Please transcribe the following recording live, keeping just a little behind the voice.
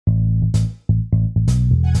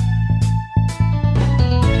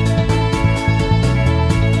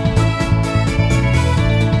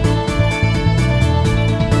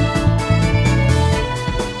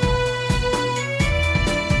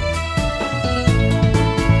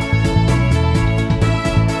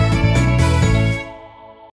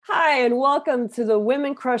and welcome to the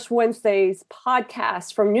Women Crush Wednesdays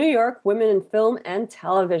podcast from New York, Women in Film and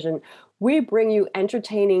Television. We bring you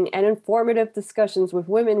entertaining and informative discussions with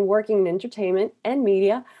women working in entertainment and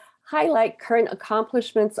media, highlight current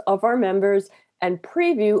accomplishments of our members, and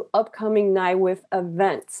preview upcoming NYWIF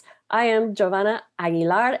events. I am Giovanna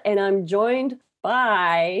Aguilar, and I'm joined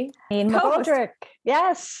by McGoldrick.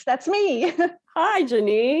 Yes, that's me. Hi,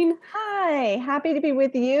 Janine. Hi, happy to be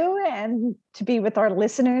with you and to be with our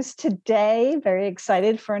listeners today. Very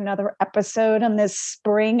excited for another episode on this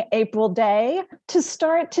spring April day. To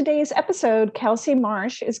start today's episode, Kelsey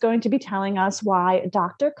Marsh is going to be telling us why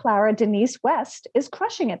Dr. Clara Denise West is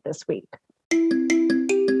crushing it this week.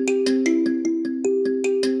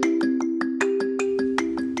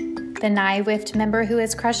 The NYWIF member who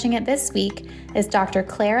is crushing it this week is Dr.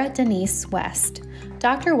 Clara Denise West.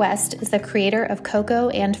 Dr. West is the creator of Coco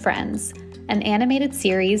and Friends, an animated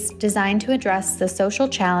series designed to address the social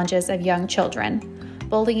challenges of young children,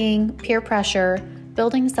 bullying, peer pressure,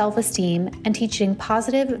 building self-esteem, and teaching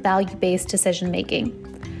positive value-based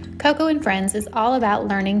decision-making. Coco and Friends is all about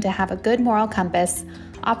learning to have a good moral compass,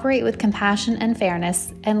 operate with compassion and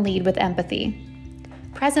fairness, and lead with empathy.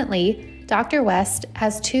 Presently, Dr. West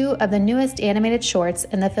has 2 of the newest animated shorts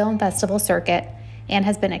in the film festival circuit and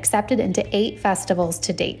has been accepted into 8 festivals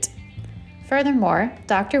to date. Furthermore,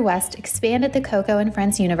 Dr. West expanded the Coco and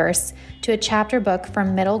Friends universe to a chapter book for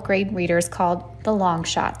middle grade readers called The Long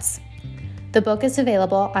Shots. The book is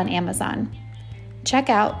available on Amazon. Check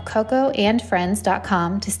out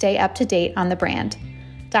cocoandfriends.com to stay up to date on the brand.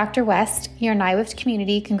 Dr. West, your NYWIF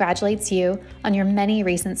community congratulates you on your many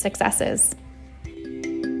recent successes.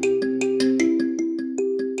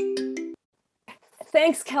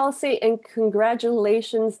 Thanks, Kelsey, and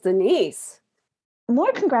congratulations, Denise.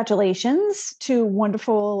 More congratulations to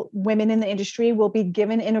wonderful women in the industry will be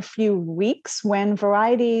given in a few weeks when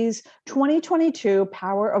Variety's 2022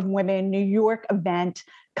 Power of Women New York event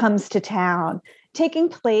comes to town. Taking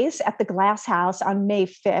place at the Glass House on May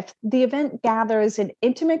 5th, the event gathers an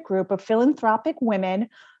intimate group of philanthropic women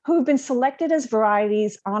who've been selected as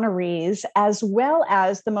Variety's honorees, as well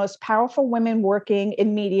as the most powerful women working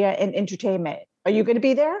in media and entertainment. Are you going to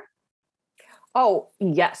be there? Oh,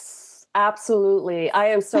 yes, absolutely. I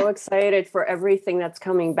am so excited for everything that's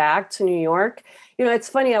coming back to New York. You know, it's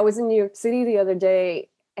funny. I was in New York City the other day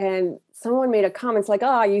and someone made a comment. It's like,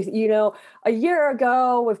 you know, a year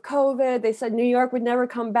ago with COVID, they said New York would never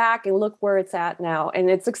come back, and look where it's at now. And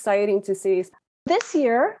it's exciting to see. This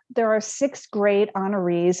year, there are 6 great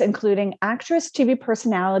honorees, including actress, TV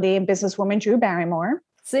personality, and businesswoman Drew Barrymore,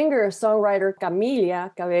 singer-songwriter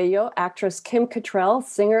Camila Cabello, actress Kim Cattrall,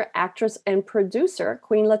 singer, actress, and producer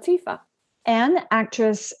Queen Latifah, and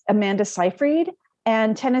actress Amanda Seyfried,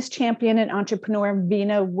 and tennis champion and entrepreneur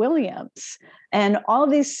Venus Williams. And all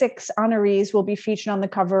of these 6 honorees will be featured on the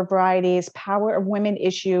cover of Variety's Power of Women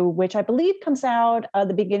issue, which I believe comes out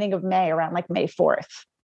the beginning of May, around like May 4th.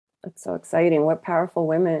 That's so exciting. What powerful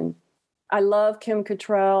women. I love Kim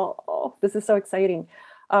Cattrall. Oh, this is so exciting.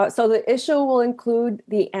 So the issue will include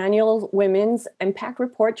the annual Women's Impact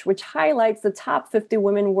Report, which highlights the top 50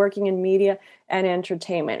 women working in media and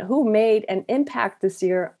entertainment who made an impact this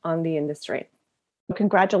year on the industry.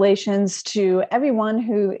 Congratulations to everyone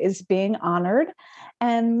who is being honored.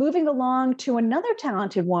 And moving along to another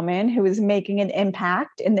talented woman who is making an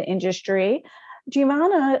impact in the industry,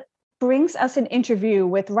 Giovanna brings us an interview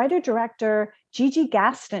with writer-director Gigi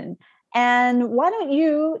Gaston. And why don't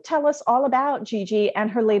you tell us all about Gigi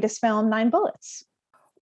and her latest film, 9 Bullets?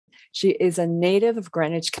 She is a native of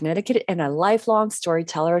Greenwich, Connecticut, and a lifelong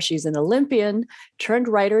storyteller. She's an Olympian turned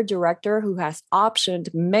writer-director who has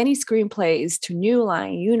optioned many screenplays to New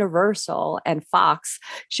Line, Universal, and Fox.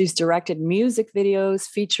 She's directed music videos,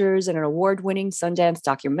 features, and an award-winning Sundance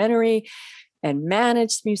documentary, and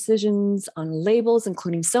managed musicians on labels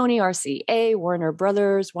including Sony, RCA, Warner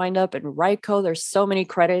Brothers, Wind Up, and Ryko. There's so many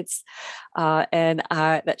credits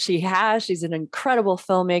that she has. She's an incredible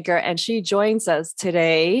filmmaker, and she joins us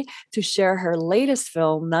today to share her latest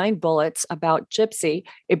film, 9 Bullets, about Gypsy,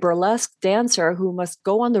 a burlesque dancer who must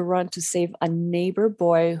go on the run to save a neighbor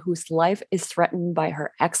boy whose life is threatened by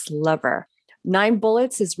her ex-lover. 9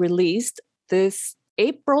 Bullets is released this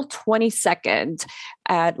April 22nd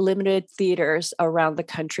at limited theaters around the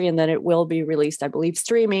country, and then it will be released, I believe,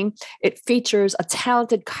 streaming. It features a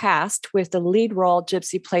talented cast with the lead role,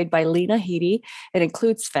 Gypsy, played by Lena Headey. It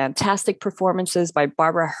includes fantastic performances by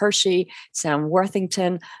Barbara Hershey, Sam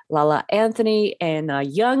Worthington, Lala Anthony, and a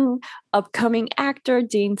young upcoming actor,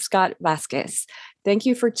 Dean Scott Vasquez. Thank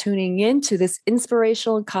you for tuning in to this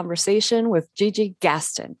inspirational conversation with Gigi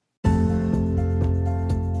Gaston.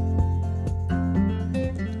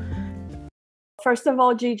 First of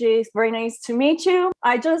all, Gigi, it's very nice to meet you.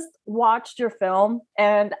 I just watched your film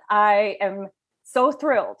and I am so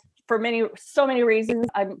thrilled for so many reasons.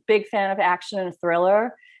 I'm a big fan of action and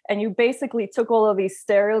thriller. And you basically took all of these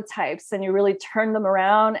stereotypes and you really turned them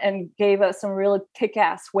around and gave us some really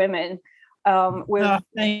kick-ass women with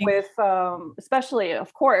especially,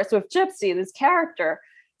 of course, with Gypsy, this character.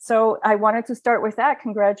 So I wanted to start with that.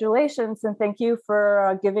 Congratulations. And thank you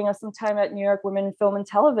for giving us some time at New York Women in Film and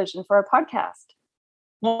Television for our podcast.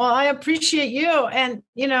 Well, I appreciate you. And,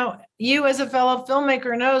 you as a fellow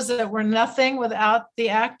filmmaker knows that we're nothing without the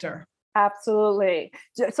actor. Absolutely.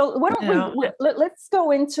 So why don't let's go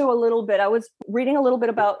into a little bit. I was reading a little bit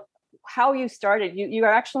about how you started. You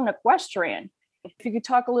are actually an equestrian. If you could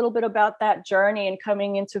talk a little bit about that journey and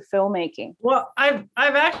coming into filmmaking. Well, I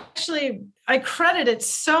credit it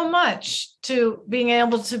so much to being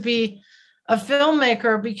able to be a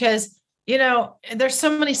filmmaker because, there's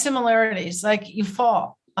so many similarities. Like you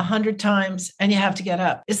fall 100 times and you have to get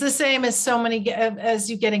up. It's the same as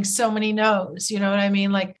you getting so many no's. You know what I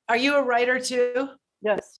mean? Like, are you a writer too?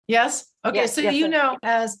 Yes. Yes. Okay. Yes, So, yes,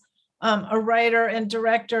 as a writer and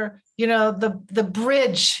director, the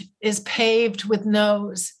bridge is paved with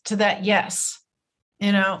no's to that yes,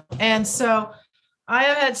 and so I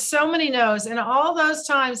have had so many no's, and all those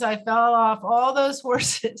times I fell off all those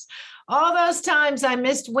horses, all those times I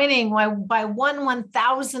missed winning by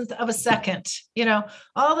 1/1000th of a second,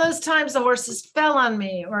 all those times the horses fell on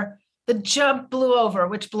me, or the jump blew over,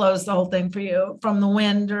 which blows the whole thing for you from the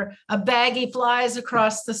wind, or a baggie flies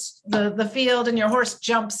across the field and your horse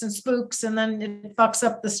jumps and spooks and then it fucks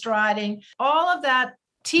up the striding. All of that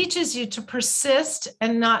teaches you to persist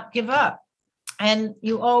and not give up. And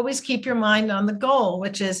you always keep your mind on the goal,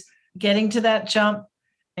 which is getting to that jump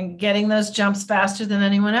and getting those jumps faster than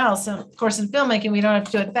anyone else. And of course, in filmmaking, we don't have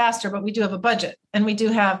to do it faster, but we do have a budget and we do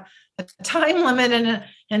have a time limit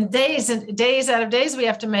and days out of days we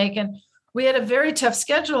have to make. And we had a very tough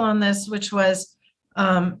schedule on this, which was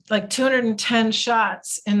like 210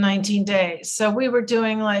 shots in 19 days. So we were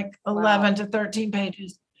doing like 11 to 13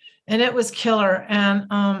 pages and it was killer. And,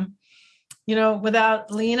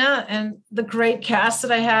 without Lena and the great cast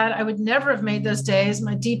that I had, I would never have made those days.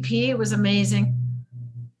 My DP was amazing.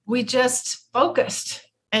 We just focused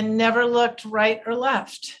and never looked right or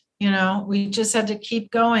left. We just had to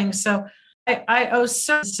keep going. So I owe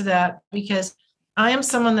so much to that because I am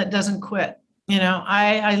someone that doesn't quit.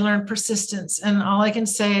 I learned persistence, and all I can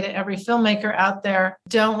say to every filmmaker out there,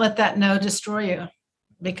 don't let that no destroy you,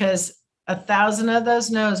 because 1,000 of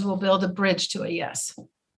those no's will build a bridge to a yes.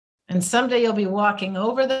 And someday you'll be walking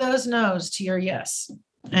over those no's to your yes.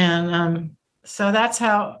 And so that's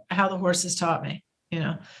how the horses taught me,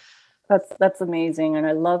 That's amazing. And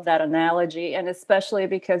I love that analogy. And especially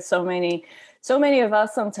because so many of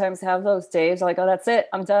us sometimes have those days like, oh, that's it.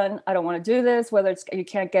 I'm done. I don't want to do this, whether it's you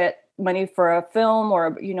can't get money for a film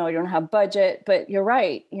or, you don't have budget. But you're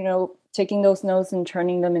right. Taking those no's and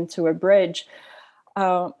turning them into a bridge.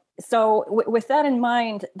 So with that in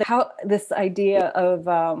mind, how this idea of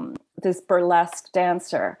this burlesque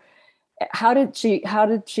dancer, how did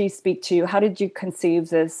she speak to you? How did you conceive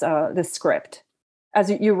this script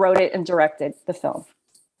as you wrote it and directed the film?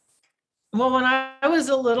 Well, when I was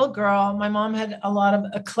a little girl, my mom had a lot of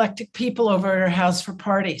eclectic people over at her house for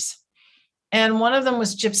parties. And one of them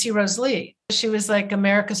was Gypsy Rose Lee. She was like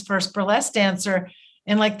America's first burlesque dancer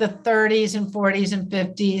in like the 30s and 40s and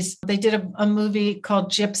 50s. They did a movie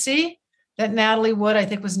called Gypsy that Natalie Wood, I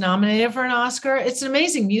think, was nominated for an Oscar. It's an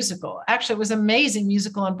amazing musical. Actually, it was an amazing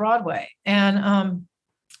musical on Broadway. And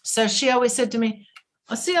so she always said to me,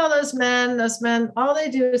 I see all those men, all they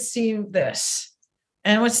do is see this.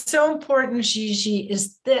 And what's so important, Gigi,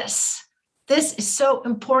 is this. This is so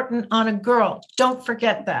important on a girl. Don't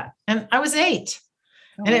forget that. And I was 8.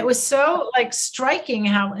 Oh. And it was so like striking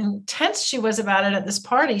how intense she was about it at this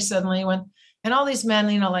party suddenly and all these men,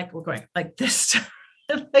 were going like this,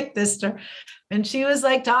 like this to her. And she was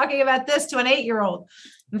like talking about this to an 8-year-old.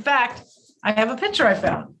 In fact, I have a picture I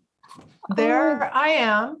found. There I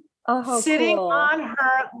am. Sitting cool. on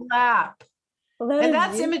her lap. And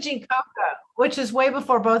that's Imogen Coca, which is way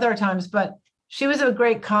before both our times, but she was a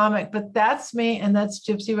great comic. But that's me, and that's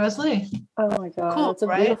Gypsy Rose Lee. Oh my God, cool, that's a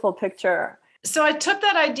right? beautiful picture. So I took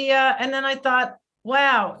that idea, and then I thought,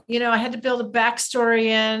 wow, I had to build a backstory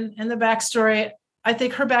in, and the backstory, I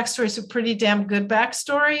think her backstory is a pretty damn good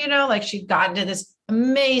backstory, like she'd gotten to this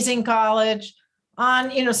amazing college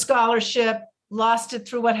on, scholarship, lost it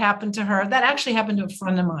through what happened to her. That actually happened to a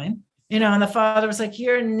friend of mine, and the father was like,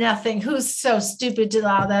 you're nothing. Who's so stupid to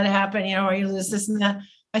allow that to happen, or you lose this and that.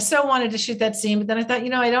 I so wanted to shoot that scene, but then I thought,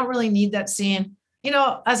 I don't really need that scene.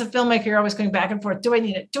 as a filmmaker, you're always going back and forth. Do I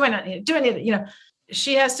need it? Do I not need it? Do I need it?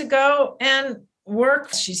 She has to go and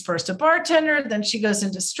work. She's first a bartender, then she goes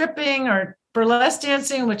into stripping or burlesque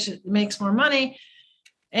dancing, which makes more money.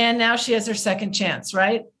 And now she has her second chance,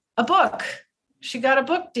 right? A book. She got a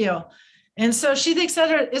book deal. And so she thinks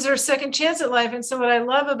that is her second chance at life. And so what I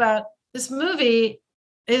love about this movie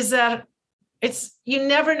is that you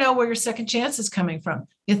never know where your second chance is coming from.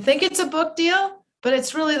 You think it's a book deal, but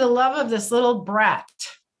it's really the love of this little brat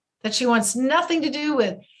that she wants nothing to do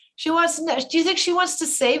with. Do you think she wants to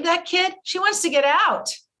save that kid? She wants to get out,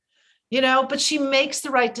 but she makes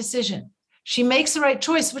the right decision. She makes the right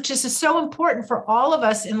choice, which is so important for all of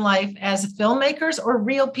us in life as filmmakers or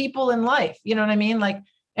real people in life. You know what I mean? Like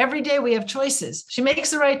every day we have choices. She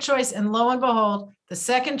makes the right choice. And lo and behold, the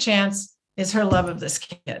second chance is her love of this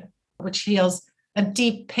kid, which heals a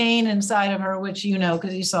deep pain inside of her, which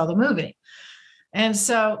because you saw the movie. And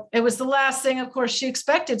so it was the last thing, of course, she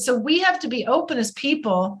expected. So we have to be open as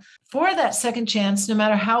people for that second chance, no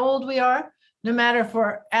matter how old we are, no matter if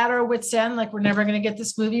we're at our wit's end, like we're never going to get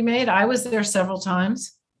this movie made. I was there several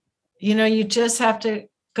times. You just have to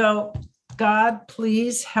go, God,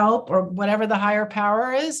 please help, or whatever the higher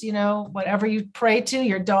power is, whatever you pray to,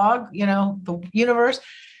 your dog, the universe,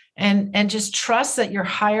 and just trust that your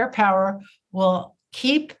higher power will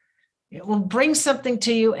bring something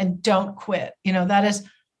to you, and don't quit. That is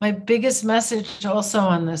my biggest message also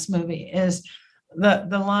on this movie, is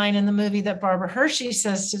the line in the movie that Barbara Hershey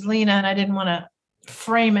says to Lena, and I didn't want to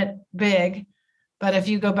frame it big, but if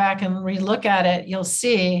you go back and relook at it, you'll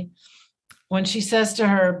see when she says to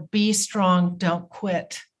her, be strong, don't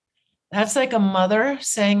quit. That's like a mother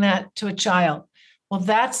saying that to a child. Well,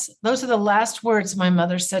 those are the last words my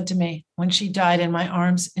mother said to me when she died in my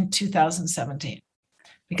arms in 2017,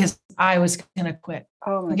 because I was going to quit.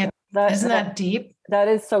 Oh my God. Isn't that deep? That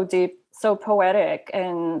is so deep, so poetic.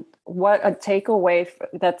 And what a takeaway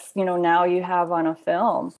that's, now you have on a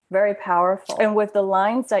film. Very powerful. And with the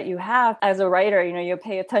lines that you have as a writer, you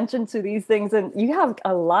pay attention to these things, and you have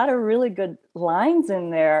a lot of really good lines in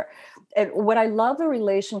there. And what I love the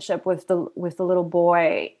relationship with the little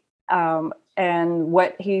boy, and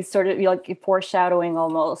what he's sort of like foreshadowing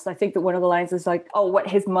almost. I think that one of the lines is like, what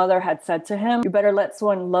his mother had said to him: you better let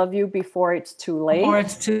someone love you before it's too late. Before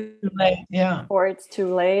it's too late, yeah. Before it's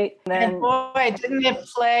too late. And boy, didn't it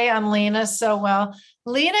play on Lena so well.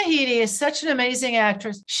 Lena Headey is such an amazing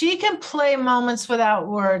actress. She can play moments without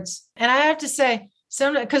words. And I have to say,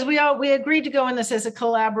 because we agreed to go in this as a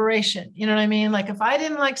collaboration. You know what I mean? Like if I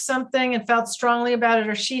didn't like something and felt strongly about it,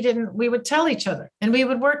 or she didn't, we would tell each other and we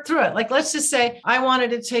would work through it. Like, let's just say I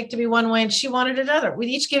wanted a take to be one way and she wanted another. We'd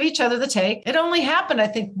each give each other the take. It only happened, I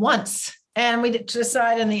think, once. And we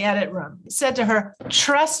decide in the edit room. Said to her,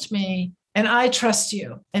 trust me and I trust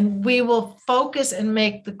you. And we will focus and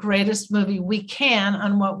make the greatest movie we can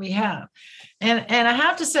on what we have. And I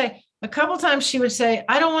have to say, a couple of times she would say,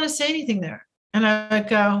 I don't want to say anything there. And I would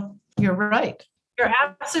go, you're right. You're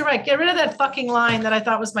absolutely right. Get rid of that fucking line that I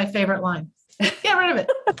thought was my favorite line. Get rid of it.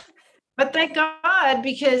 But thank God,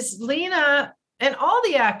 because Lena and all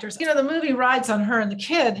the actors, the movie rides on her and the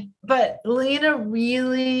kid, but Lena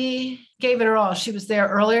really gave it her all. She was there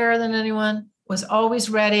earlier than anyone, was always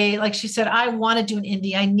ready. Like she said, I want to do an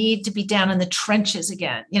indie. I need to be down in the trenches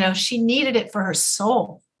again. She needed it for her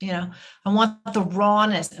soul. I want the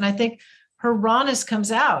rawness. And I think her rawness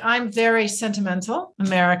comes out. I'm very sentimental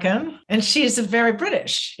American, and she's very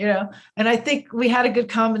British, and I think we had a good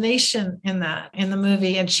combination in the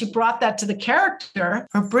movie. And she brought that to the character,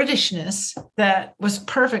 her Britishness, that was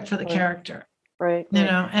perfect for the character. Right.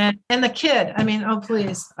 And the kid, I mean, oh,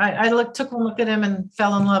 please. I took a look at him and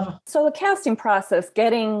fell in love. So the casting process,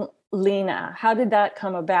 getting Lena, how did that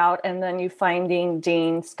come about? And then you finding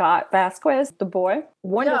Dean Scott Vasquez, the boy.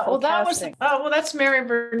 Wonderful casting. That's Mary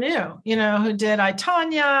Vernew, who did I,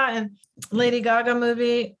 Tonya and Lady Gaga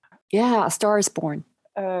movie. Yeah, A Star is Born.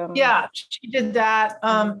 Yeah, she did that.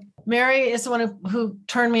 Mary is the one who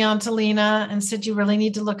turned me on to Lena and said, you really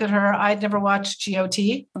need to look at her. I'd never watched GOT.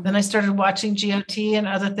 Mm-hmm. Then I started watching GOT and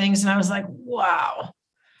other things, and I was like, wow.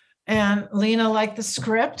 And Lena liked the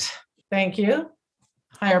script. Thank you.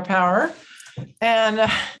 Higher power.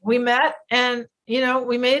 And we met, and,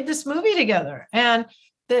 we made this movie together. And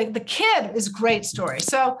the kid is a great story.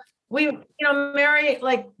 So we, Mary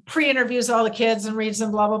pre-interviews all the kids and reads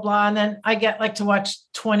them, blah, blah, blah. And then I get to watch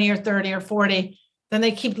 20 or 30 or 40. Then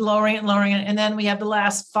they keep lowering it. And then we have the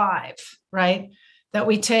last 5, right, that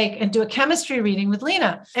we take and do a chemistry reading with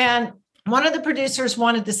Lena. And one of the producers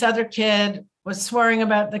wanted this other kid, was swearing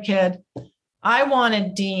about the kid. I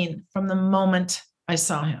wanted Dean from the moment I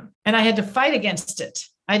saw him, and I had to fight against it.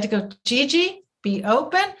 I had to go, Gigi, be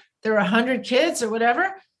open. There are 100 kids or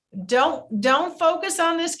whatever. Don't focus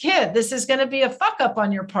on this kid. This is going to be a fuck up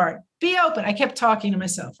on your part. Be open. I kept talking to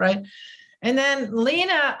myself, right? And then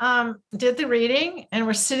Lena did the reading, and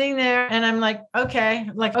we're sitting there, and I'm like, okay,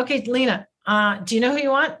 Lena, do you know who you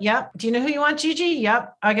want? Yep. Do you know who you want, Gigi?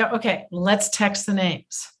 Yep. I go, okay, let's text the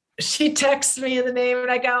names. She texts me the name,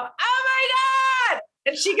 and I go, oh my God.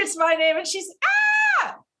 And she gets my name, and she's,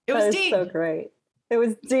 it was Dean. So great. It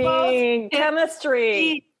was Dean.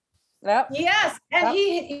 Chemistry. Yep. Yes. And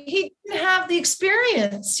he didn't have the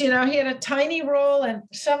experience. He had a tiny role in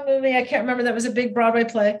some movie. I can't remember. That was a big Broadway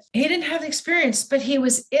play. He didn't have the experience, but he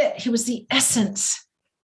was it. He was the essence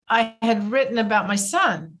I had written about my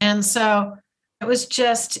son. And so he was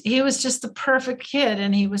just the perfect kid.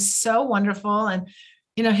 And he was so wonderful. And,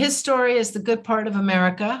 his story is the good part of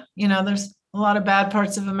America. There's a lot of bad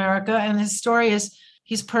parts of America. And his story is,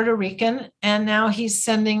 he's Puerto Rican, and now he's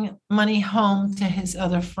sending money home to his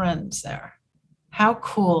other friends there. How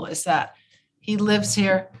cool is that? He lives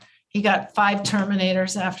here. He got 5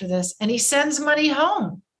 Terminators after this, and he sends money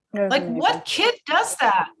home. Like, what kid does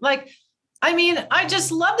that? I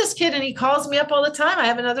just love this kid, and he calls me up all the time. I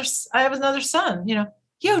have another son.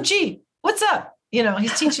 Yo, G, what's up?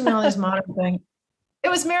 He's teaching me all these modern things. It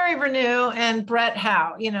was Mary Renew and Brett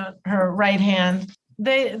Howe. Her right hand.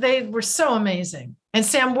 They were so amazing. And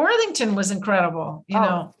Sam Worthington was incredible,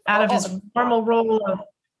 out of his normal role of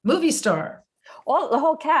movie star. The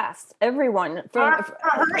whole cast, everyone.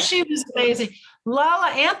 Hershey was amazing.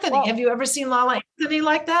 Lala Anthony. Have you ever seen Lala Anthony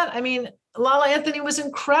like that? Lala Anthony was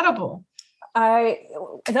incredible.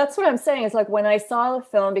 That's what I'm saying. Is like when I saw the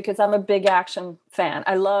film, because I'm a big action fan.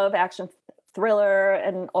 I love action, thriller,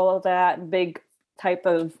 and all of that big type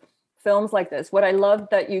of films like this. What I love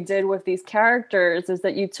that you did with these characters is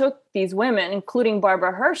that you took these women, including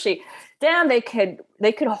Barbara Hershey. Damn, they could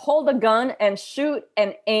hold a gun and shoot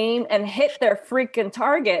and aim and hit their freaking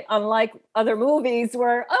target, unlike other movies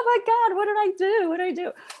where, oh my God, what did I do? What did I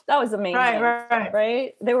do? That was amazing.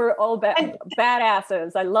 Right? They were all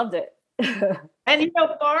badasses. I loved it. And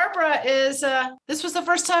Barbara is this was the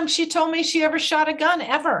first time she told me she ever shot a gun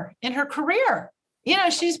ever in her career.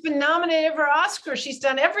 She's been nominated for Oscar. She's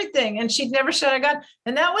done everything, and she'd never shot a gun.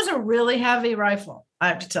 And that was a really heavy rifle, I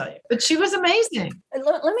have to tell you. But she was amazing.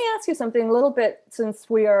 Let me ask you something a little bit, since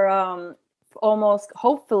we are almost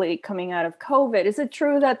hopefully coming out of COVID. Is it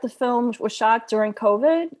true that the film was shot during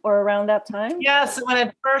COVID or around that time? Yes, when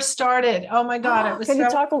it first started. Oh my God, it was. Can you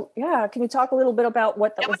talk a little bit about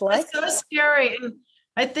what that was like? It was so scary. And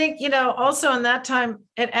I think, also in that time,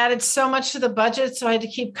 it added so much to the budget. So I had to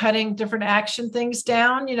keep cutting different action things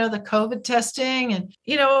down, the COVID testing. And,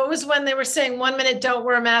 it was when they were saying 1 minute, don't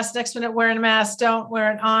wear a mask. Next minute, wearing a mask. Don't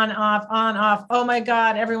wear it on, off. Oh my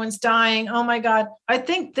God, everyone's dying. Oh my God. I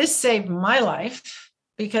think this saved my life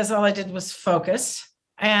because all I did was focus.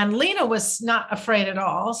 And Lena was not afraid at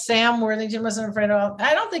all. Sam Worthington wasn't afraid at all.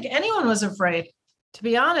 I don't think anyone was afraid. To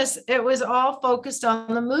be honest, it was all focused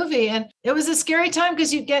on the movie. And it was a scary time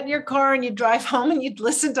because you'd get in your car and you'd drive home and you'd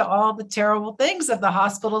listen to all the terrible things of the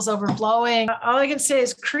hospitals overflowing. All I can say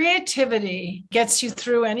is creativity gets you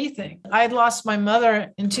through anything. I had lost my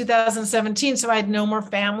mother in 2017, so I had no more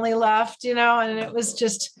family left, and it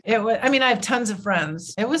was I have tons of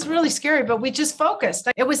friends. It was really scary, but we just focused.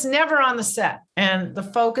 It was never on the set. And the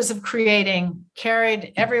focus of creating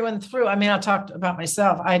carried everyone through. I'll talk about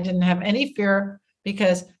myself. I didn't have any fear,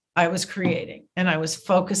 because I was creating and I was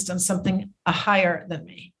focused on something higher than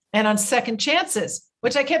me and on second chances,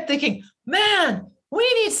 which I kept thinking, man,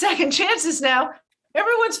 we need second chances now.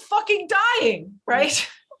 Everyone's fucking dying, right?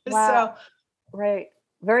 Wow. Right.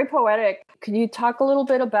 Very poetic. Could you talk a little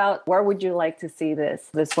bit about where would you like to see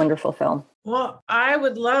this wonderful film? Well, I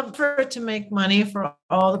would love for it to make money for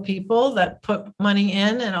all the people that put money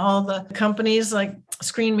in and all the companies like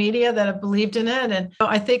Screen Media that have believed in it. And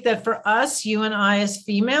I think that for us, you and I as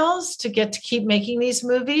females, to get to keep making these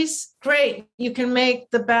movies, great. You can make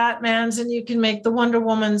the Batmans and you can make the Wonder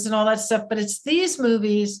Womans and all that stuff. But it's these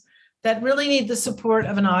movies that really need the support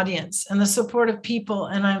of an audience and the support of people.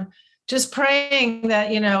 And I'm just praying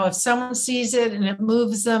that, if someone sees it and it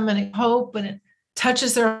moves them and it hope and it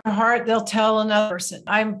touches their heart, they'll tell another person.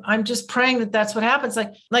 I'm just praying that that's what happens.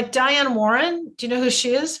 Like Diane Warren, do you know who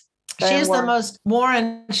she is? She is the most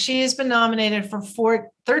Warren. She has been nominated for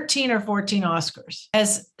 13 or 14 Oscars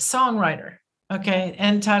as songwriter. Okay.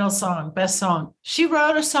 End title song, best song. She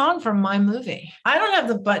wrote a song for my movie. I don't have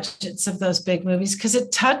the budgets of those big movies because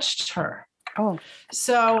it touched her. Oh,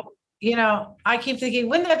 so, I keep thinking,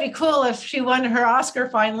 wouldn't that be cool if she won her Oscar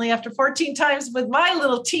finally after 14 times with my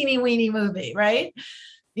little teeny weeny movie, right?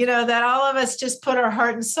 that all of us just put our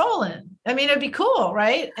heart and soul in. I mean, it'd be cool,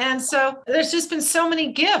 right? And so there's just been so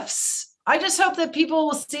many gifts. I just hope that people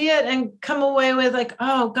will see it and come away with like,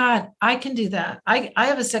 oh God, I can do that. I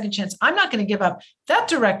have a second chance. I'm not going to give up. That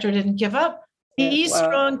director didn't give up. Be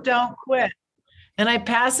strong, don't quit. And I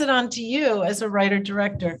pass it on to you as a writer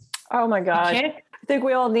director. Oh my God. I think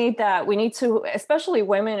we all need that. We need to, especially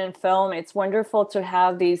women in film. It's wonderful to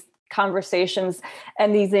have these conversations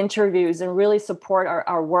and these interviews and really support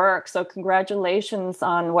our work. So congratulations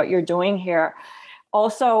on what you're doing here.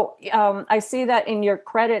 Also, I see that in your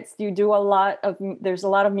credits, there's a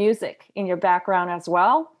lot of music in your background as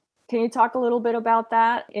well. Can you talk a little bit about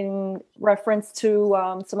that in reference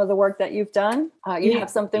to some of the work that you've done? You have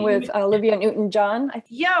something with Olivia Newton-John.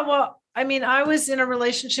 Yeah, well, I mean, I was in a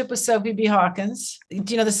relationship with Sophie B. Hawkins,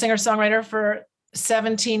 the singer-songwriter, for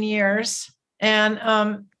 17 years.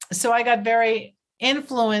 And so I got very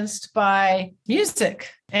influenced by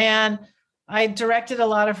music. And I directed a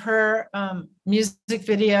lot of her music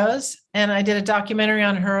videos, and I did a documentary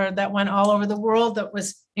on her that went all over the world that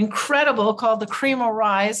was incredible, called The Cream Will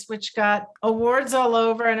Rise, which got awards all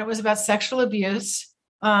over, and it was about sexual abuse,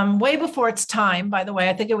 way before its time, by the way.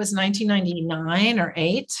 I think it was 1999 or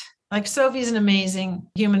 8. Like, Sophie's an amazing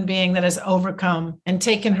human being that has overcome and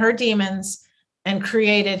taken her demons and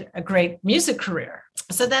created a great music career.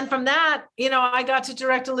 So then from that, I got to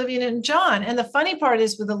direct Olivia Newton-John. And the funny part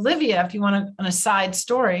is with Olivia, if you want an aside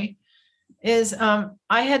story, is I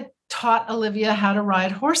had taught Olivia how to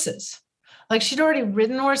ride horses. Like, she'd already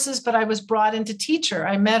ridden horses, but I was brought in to teach her.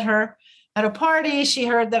 I met her at a party. She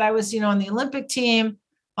heard that I was, on the Olympic team,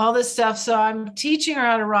 all this stuff. So I'm teaching her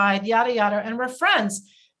how to ride, yada, yada, and we're friends.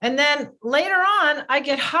 And then later on, I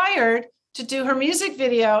get hired to do her music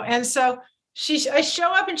video. And so I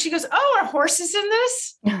show up and she goes, "Oh, are horses in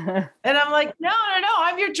this?" And I'm like, no,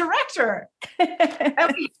 I'm your director.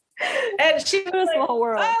 And she was like,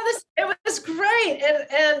 "Oh, it was great."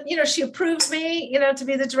 And she approved me, to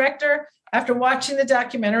be the director after watching the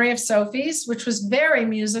documentary of Sophie's, which was very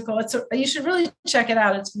musical. You should really check it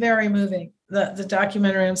out. It's very moving, the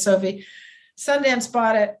documentary on Sophie. Sundance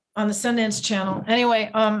bought it on the Sundance Channel.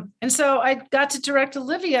 Anyway, and so I got to direct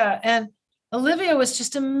Olivia, and Olivia was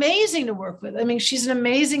just amazing to work with. I mean, she's an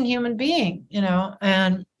amazing human being,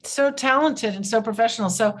 and so talented and so professional.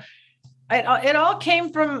 So it all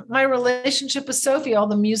came from my relationship with Sophie, all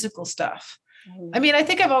the musical stuff. I mean, I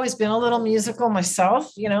think I've always been a little musical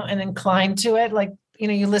myself, and inclined to it. Like,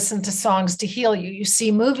 you listen to songs to heal you. You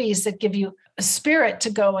see movies that give you a spirit to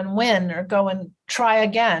go and win or go and try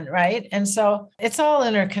again, right? And so it's all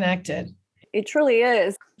interconnected. It truly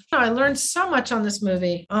is. I learned so much on this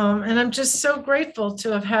movie, and I'm just so grateful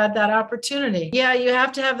to have had that opportunity. Yeah, you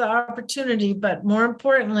have to have the opportunity, but more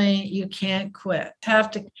importantly, you can't quit. You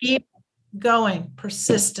have to keep going.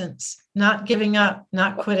 Persistence, not giving up,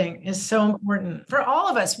 not quitting is so important for all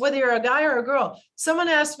of us, whether you're a guy or a girl. Someone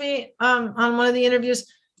asked me on one of the interviews,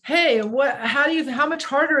 "Hey, how much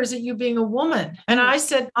harder is it you being a woman?" And I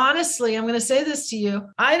said, honestly, I'm going to say this to you.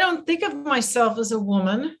 I don't think of myself as a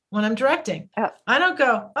woman when I'm directing. I don't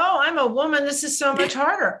go, "Oh, I'm a woman. This is so much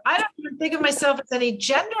harder." I don't even think of myself as any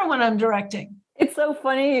gender when I'm directing. It's so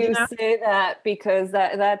funny you say that, because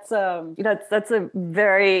that's a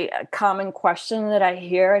very common question that I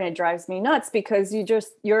hear, and it drives me nuts, because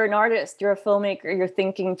you're an artist, you're a filmmaker, you're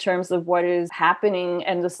thinking in terms of what is happening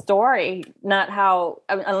and the story, not how,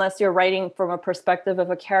 unless you're writing from a perspective of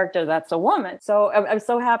a character that's a woman. So I'm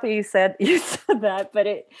so happy you said that, but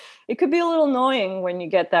it could be a little annoying when you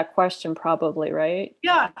get that question, probably, right?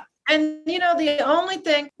 Yeah. And the only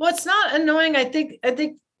thing, well, it's not annoying. I think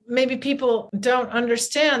maybe people don't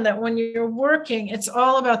understand that when you're working, it's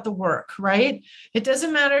all about the work, right? It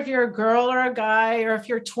doesn't matter if you're a girl or a guy, or if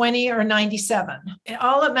you're 20 or 97.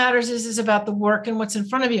 All that matters is about the work and what's in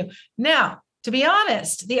front of you. Now, to be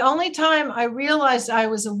honest, the only time I realized I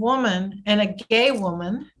was a woman, and a gay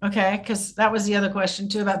woman, okay, because that was the other question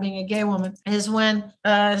too about being a gay woman, is when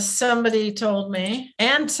somebody told me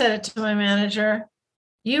and said it to my manager,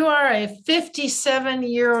 "You are a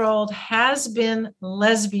 57-year-old has-been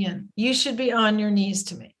lesbian. You should be on your knees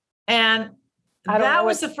to me." And that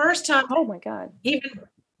was the first time oh my God, even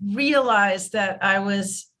realized that I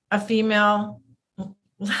was a female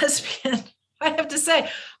lesbian. I have to say,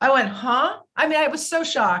 I went, huh? I mean, I was so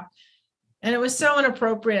shocked, and it was so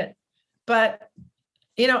inappropriate. But,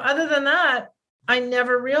 other than that, I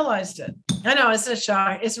never realized it. I know, it's a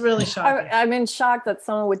shock. It's really shocking. I'm in shock that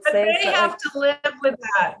someone would say they have to live with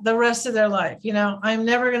that the rest of their life. I'm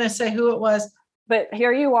never going to say who it was, But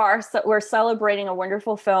here you are. So we're celebrating a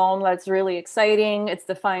wonderful film that's really exciting. It's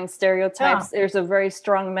defying stereotypes. Yeah. There's a very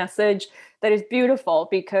strong message that is beautiful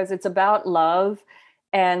because it's about love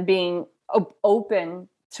and being open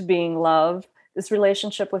to being loved. This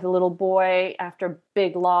relationship with a little boy after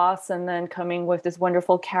big loss, and then coming with this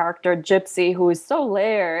wonderful character, Gypsy, who is so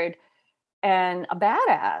layered and a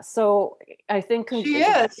badass. So I think, she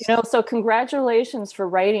is. So congratulations for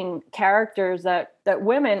writing characters that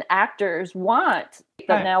women actors want.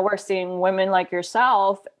 But now we're seeing women like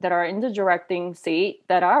yourself that are in the directing seat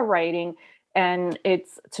that are writing. And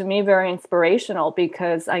it's, to me, very inspirational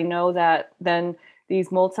because I know that then these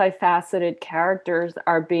multifaceted characters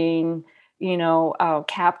are being,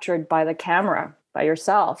 captured by the camera, by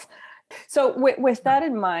yourself. So with that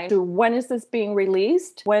in mind, when is this being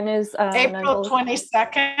released? When is April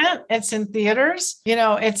 22nd? It's in theaters.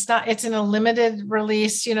 It's in a limited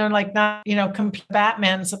release, like not,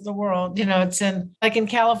 Batmans of the world. It's in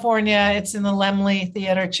California, it's in the Laemmle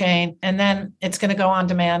theater chain. And then it's going to go on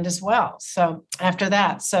demand as well. So after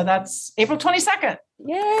that, so that's April 22nd.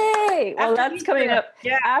 Yay! Well, that's Easter. Coming up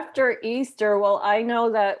after Easter. Well, I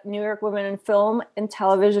know that New York Women in Film and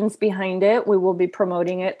Television's behind it. We will be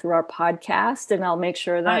promoting it through our podcast, and I'll make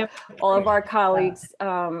sure that all of our colleagues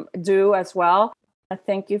do as well.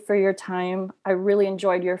 Thank you for your time. I really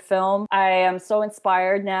enjoyed your film. I am so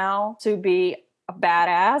inspired now to be a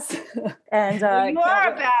badass. And you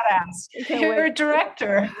are a badass. You're a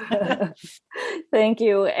director. Thank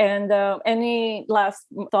you. And any last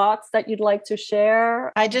thoughts that you'd like to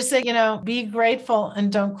share? I just say, be grateful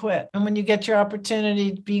and don't quit. And when you get your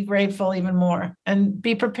opportunity, be grateful even more and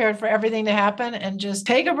be prepared for everything to happen and just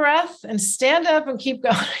take a breath and stand up and keep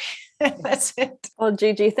going. That's it. Well,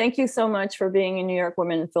 Gigi, thank you so much for being in New York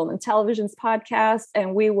Women in Film and Television's podcast.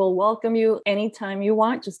 And we will welcome you anytime you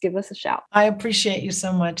want. Just give us a shout. I appreciate you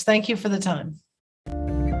so much. Thank you for the time.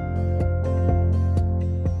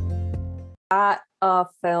 A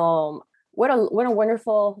film. What a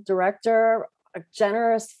wonderful director, a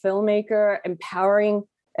generous filmmaker, empowering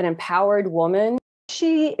an empowered woman.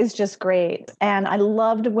 She is just great. And I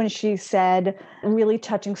loved when she said a really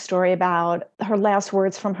touching story about her last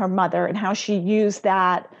words from her mother and how she used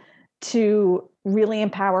that to really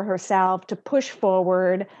empower herself, to push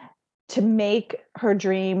forward, to make her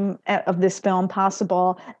dream of this film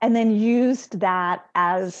possible, and then used that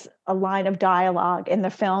as a line of dialogue in the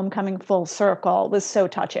film coming full circle. Was so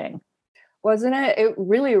touching. Wasn't it? It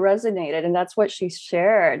really resonated. And that's what she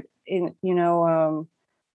shared in,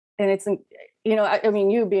 and it's, I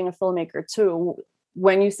mean, you being a filmmaker too,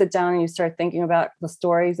 when you sit down and you start thinking about the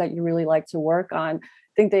stories that you really like to work on,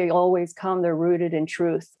 I think they always they're rooted in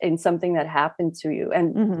truth, in something that happened to you.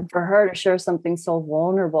 And for her to share something so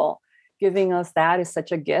vulnerable, giving us that is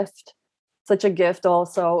such a gift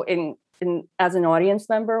also in as an audience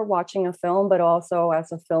member watching a film, but also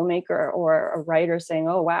as a filmmaker or a writer saying,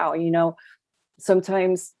 oh, wow,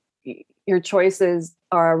 sometimes your choices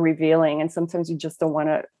are revealing and sometimes you just don't want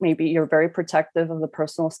to, maybe you're very protective of the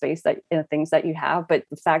personal space things that you have. But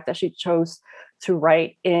the fact that she chose to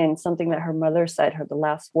write in something that her mother said, the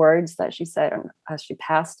last words that she said as she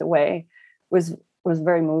passed away was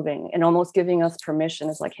very moving and almost giving us permission.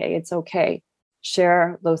 It's like, hey, it's okay.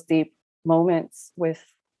 Share those deep moments with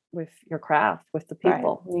your craft, with the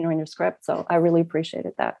people, in your script. So I really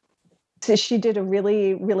appreciated that. So she did a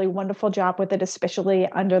really, really wonderful job with it, especially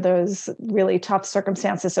under those really tough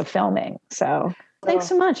circumstances of filming. So thanks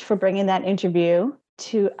so much for bringing that interview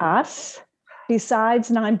to us.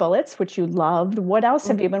 Besides 9 Bullets, which you loved, what else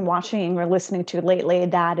have you been watching or listening to lately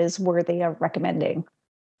that is worthy of recommending?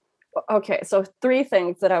 Okay, so 3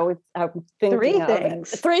 things that I'm thinking of.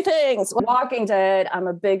 3 things. Walking Dead. I'm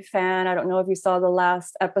a big fan. I don't know if you saw the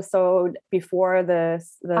last episode before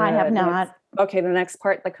this. I have not. The next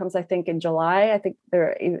part that comes, I think, in July. I think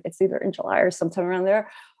it's either in July or sometime around there.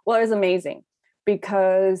 Well, it was amazing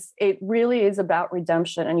because it really is about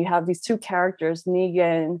redemption. And you have these 2 characters,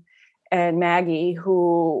 Negan and Maggie,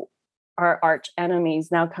 who are arch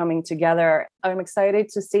enemies now coming together. I'm excited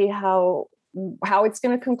to see how it's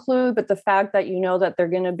going to conclude, but the fact that that they're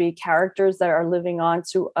going to be characters that are living on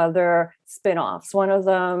to other spin-offs. One of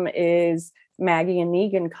them is Maggie and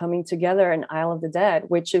Negan coming together in Isle of the Dead,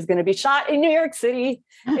 which is going to be shot in New York City,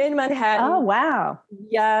 in Manhattan. Oh, wow.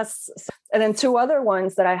 Yes. And then 2 other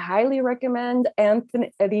ones that I highly recommend.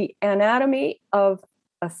 The Anatomy of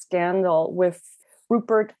a Scandal with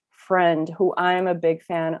Rupert Friend, who I'm a big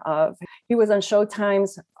fan of. He was on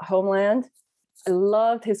Showtime's Homeland. I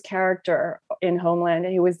loved his character in Homeland.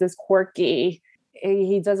 He was this quirky,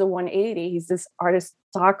 he does a 180. He's this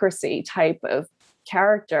aristocracy type of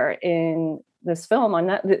character in this film on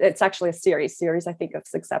that. It's actually a series, I think, of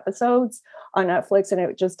 6 episodes on Netflix, and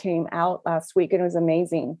it just came out last week, and it was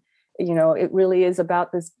amazing. You know, it really is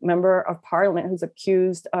about this member of parliament who's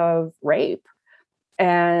accused of rape.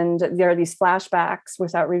 And there are these flashbacks,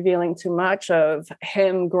 without revealing too much, of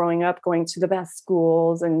him growing up, going to the best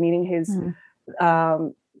schools and meeting his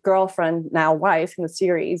girlfriend, now wife in the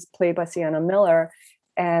series, played by Sienna Miller.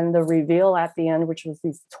 And the reveal at the end, which was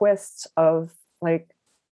these twists of like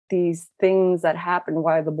these things that happened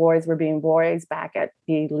while the boys were being boys back at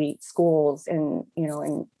the elite schools in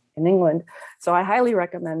England. So I highly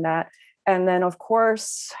recommend that. And then, of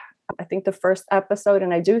course, I think the first episode,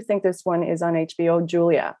 and I do think this one is on HBO,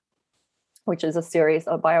 Julia, which is a series,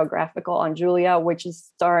 a biographical on Julia, which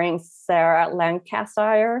is starring Sarah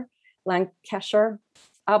Lancashire.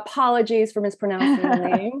 Apologies for mispronouncing the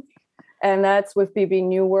name. And that's with Bebe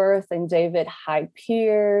Neuwirth and David Hyde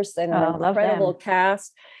Pierce and an incredible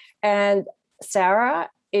cast. And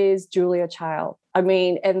Sarah is Julia Child. I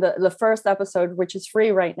mean, and the first episode, which is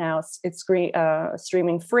free right now, it's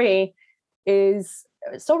streaming free, is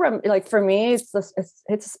so like for me, it's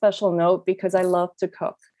a special note because I love to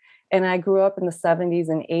cook. And I grew up in the 70s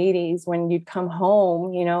and 80s when you'd come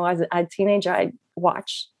home, you know, as a teenager, I'd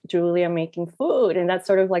watch Julia making food. And that's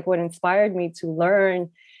sort of like what inspired me to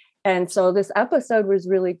learn. And so this episode was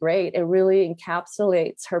really great. It really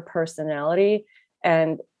encapsulates her personality,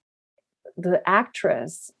 and the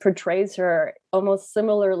actress portrays her almost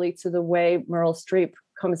similarly to the way Meryl Streep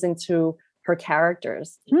comes into her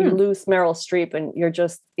characters. You lose Meryl Streep and you're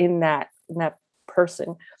just in that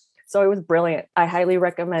person. So it was brilliant. I highly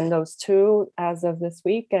recommend those 2 as of this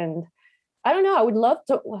week. And I don't know, I would love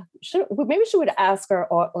to, maybe she would ask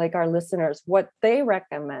our listeners what they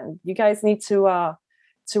recommend. You guys need to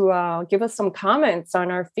give us some comments on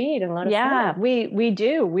our feed and let us know. Yeah, we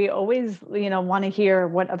do. We always, want to hear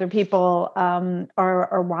what other people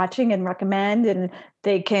are watching and recommend. And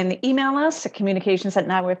they can email us at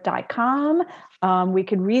communications@nightwith.com. We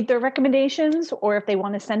could read their recommendations, or if they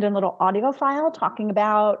want to send in a little audio file talking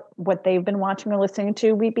about what they've been watching or listening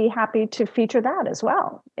to, we'd be happy to feature that as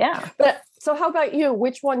well. Yeah. But so how about you?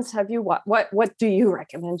 Which ones have you watched? What do you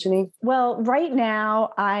recommend, Janine? Well, right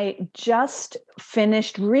now I just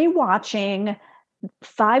finished rewatching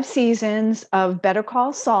 5 seasons of Better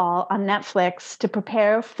Call Saul on Netflix to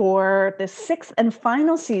prepare for the 6th and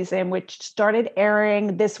final season, which started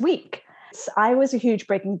airing this week. So I was a huge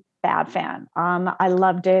Breaking Bad fan. I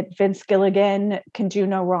loved it. Vince Gilligan can do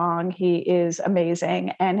no wrong. He is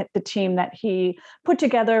amazing. And the team that he put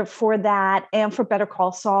together for that and for Better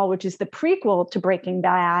Call Saul, which is the prequel to Breaking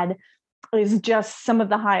Bad, is just some of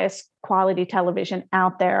the highest quality television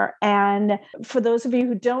out there. And for those of you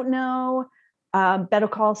who don't know, Better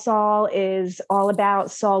Call Saul is all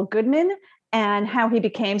about Saul Goodman and how he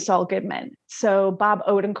became Saul Goodman. So Bob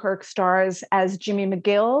Odenkirk stars as Jimmy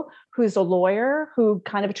McGill, who's a lawyer who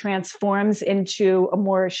kind of transforms into a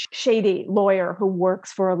more shady lawyer who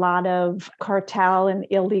works for a lot of cartel and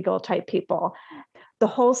illegal type people. The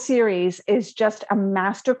whole series is just a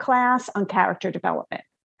masterclass on character development.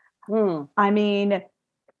 I mean,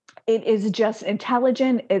 it is just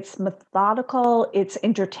intelligent, it's methodical, it's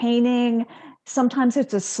entertaining. Sometimes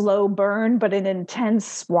it's a slow burn, but an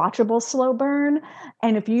intense, watchable slow burn.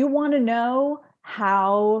 And if you want to know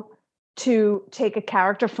how to take a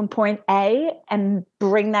character from point A and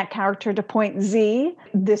bring that character to point Z,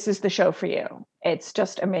 this is the show for you. It's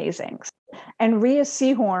just amazing. And Rhea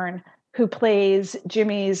Seehorn, who plays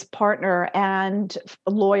Jimmy's partner and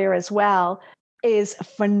lawyer as well, is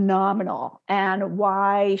phenomenal. And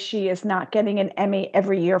why she is not getting an Emmy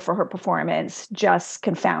every year for her performance just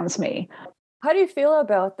confounds me. How do you feel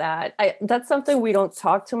about that? That's something we don't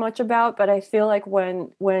talk too much about, but I feel like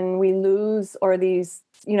when we lose, or these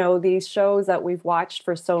shows that we've watched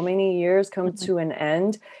for so many years come to an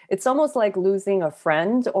end, it's almost like losing a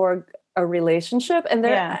friend or a relationship. And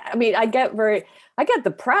I mean, I get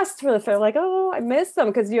depressed for the fact, like, oh, I miss them,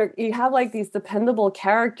 because you have like these dependable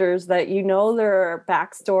characters that their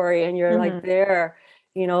backstory, and you're like there,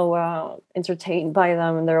 entertained by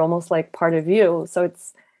them, and they're almost like part of you. So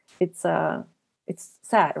it's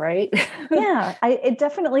sad, right? Yeah, it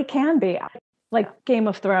definitely can be. Like Game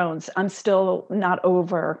of Thrones, I'm still not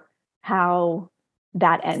over how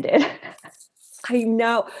that ended. I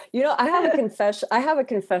know. I have a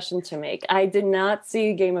confession to make. I did not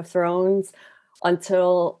see Game of Thrones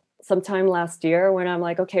until sometime last year, when I'm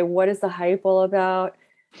like, okay, what is the hype all about?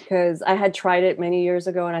 Because I had tried it many years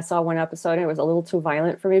ago and I saw one episode and it was a little too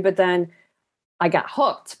violent for me. But then I got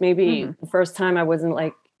hooked. Maybe the first time I wasn't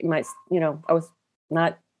like I was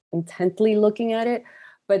not intently looking at it.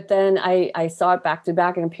 But then I saw it back to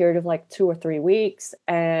back in a period of like 2 or 3 weeks,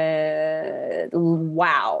 and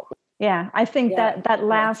wow. Yeah, I think that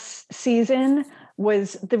last season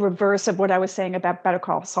was the reverse of what I was saying about Better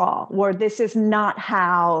Call Saul, where this is not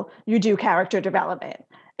how you do character development.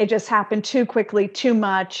 It just happened too quickly, too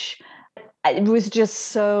much. It was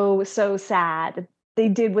just so sad. They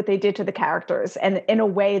did what they did to the characters, and in a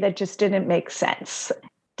way that just didn't make sense. It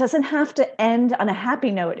doesn't have to end on a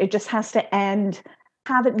happy note. It just has to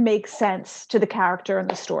have it make sense to the character and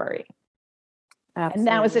the story. Absolutely. And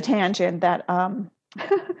that was a tangent that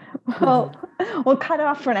well, we'll cut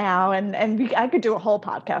off for now, and I could do a whole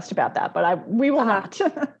podcast about that, but we will not.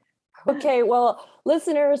 Okay, well,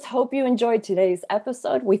 listeners, hope you enjoyed today's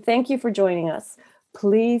episode. We thank you for joining us.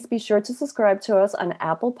 Please be sure to subscribe to us on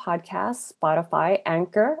Apple Podcasts, Spotify,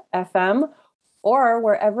 Anchor, FM, or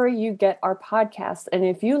wherever you get our podcasts. And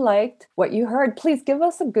if you liked what you heard, please give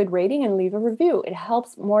us a good rating and leave a review. It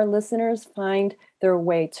helps more listeners find their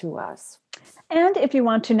way to us. And if you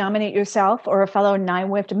want to nominate yourself or a fellow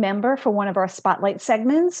NYWIFT member for one of our spotlight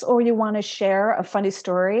segments, or you want to share a funny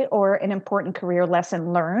story or an important career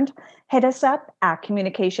lesson learned, hit us up at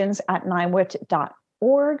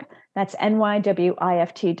communications@nywift.org. That's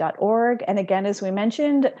nywift.org. And again, as we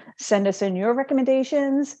mentioned, send us in your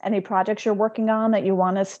recommendations, any projects you're working on that you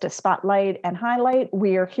want us to spotlight and highlight.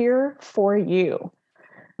 We are here for you.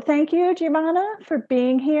 Thank you, Giovanna, for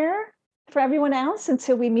being here. For everyone else,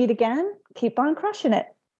 until we meet again, keep on crushing it.